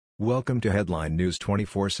Welcome to Headline News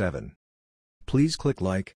 24/7. Please click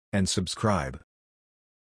like and subscribe.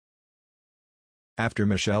 After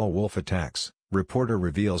Michelle Wolf attacks, reporter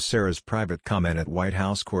reveals Sarah's private comment at White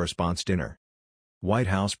House Correspondents Dinner. White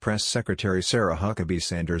House Press Secretary Sarah Huckabee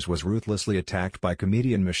Sanders was ruthlessly attacked by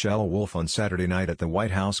comedian Michelle Wolf on Saturday night at the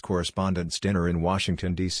White House Correspondents Dinner in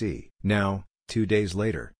Washington, D.C. Now, 2 days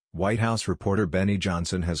later, White House reporter Benny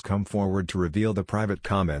Johnson has come forward to reveal the private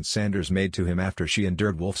comments Sanders made to him after she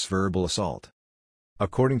endured Wolf's verbal assault.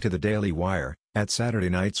 According to the Daily Wire, at Saturday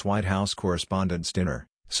night's White House Correspondents' Dinner,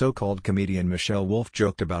 so-called comedian Michelle Wolf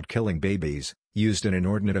joked about killing babies, used an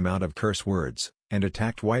inordinate amount of curse words, and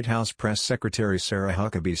attacked White House Press Secretary Sarah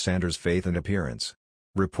Huckabee Sanders' faith and appearance.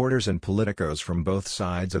 Reporters and politicos from both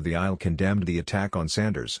sides of the aisle condemned the attack on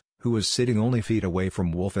Sanders, who was sitting only feet away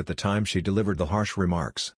from Wolf at the time she delivered the harsh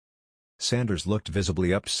remarks. Sanders looked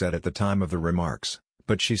visibly upset at the time of the remarks,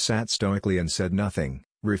 but she sat stoically and said nothing,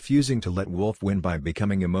 refusing to let Wolf win by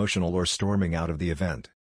becoming emotional or storming out of the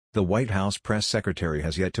event. The White House press secretary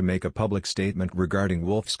has yet to make a public statement regarding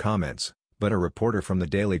Wolf's comments, but a reporter from the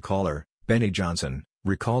Daily Caller, Benny Johnson,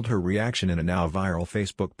 recalled her reaction in a now viral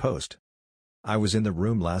Facebook post. "I was in the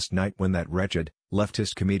room last night when that wretched,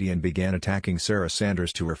 leftist comedian began attacking Sarah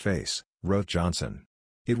Sanders to her face," wrote Johnson.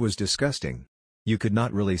 "It was disgusting. You could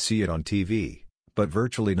not really see it on TV, but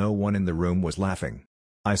virtually no one in the room was laughing.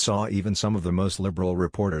 I saw even some of the most liberal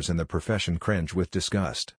reporters in the profession cringe with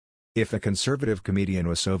disgust. If a conservative comedian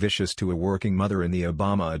was so vicious to a working mother in the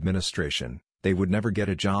Obama administration, they would never get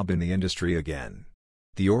a job in the industry again.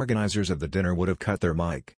 The organizers of the dinner would have cut their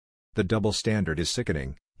mic. The double standard is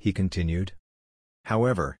sickening," he continued.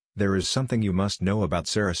 "However, there is something you must know about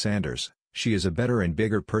Sarah Sanders. She is a better and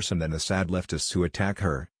bigger person than the sad leftists who attack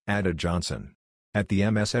her," added Johnson. "At the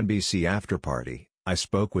MSNBC after-party, I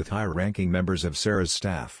spoke with high-ranking members of Sarah's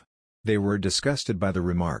staff. They were disgusted by the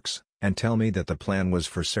remarks, and tell me that the plan was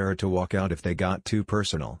for Sarah to walk out if they got too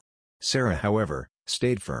personal. Sarah, however,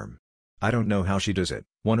 stayed firm. I don't know how she does it,"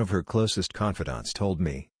 one of her closest confidants told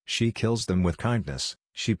me. "She kills them with kindness,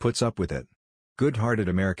 she puts up with it. Good-hearted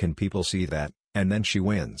American people see that, and then she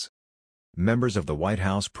wins." Members of the White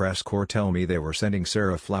House press corps tell me they were sending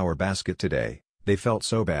Sarah a flower basket today. "They felt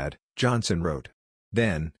so bad," Johnson wrote.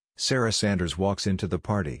 Then, Sarah Sanders walks into the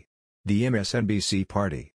party. The MSNBC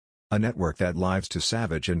party. A network that lives to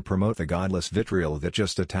savage and promote the godless vitriol that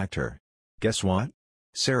just attacked her. Guess what?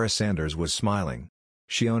 Sarah Sanders was smiling.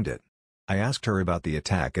 She owned it. I asked her about the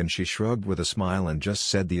attack and she shrugged with a smile and just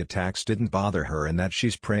said the attacks didn't bother her and that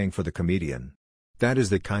she's praying for the comedian. That is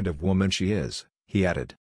the kind of woman she is, he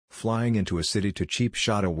added. Flying into a city to cheap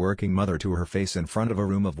shot a working mother to her face in front of a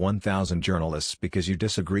room of 1,000 journalists because you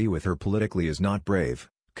disagree with her politically is not brave,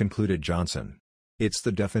 concluded Johnson. It's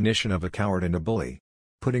the definition of a coward and a bully.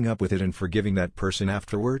 Putting up with it and forgiving that person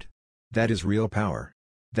afterward? That is real power.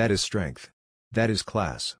 That is strength. That is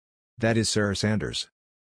class. That is Sarah Sanders.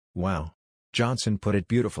 Wow. Johnson put it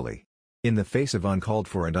beautifully. In the face of uncalled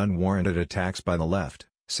for and unwarranted attacks by the left,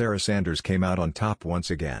 Sarah Sanders came out on top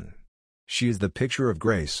once again. She is the picture of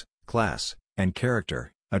grace, class, and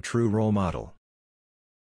character, a true role model.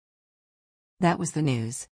 That was the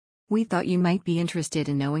news. We thought you might be interested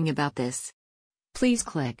in knowing about this. Please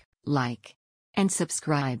click like and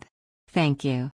subscribe. Thank you.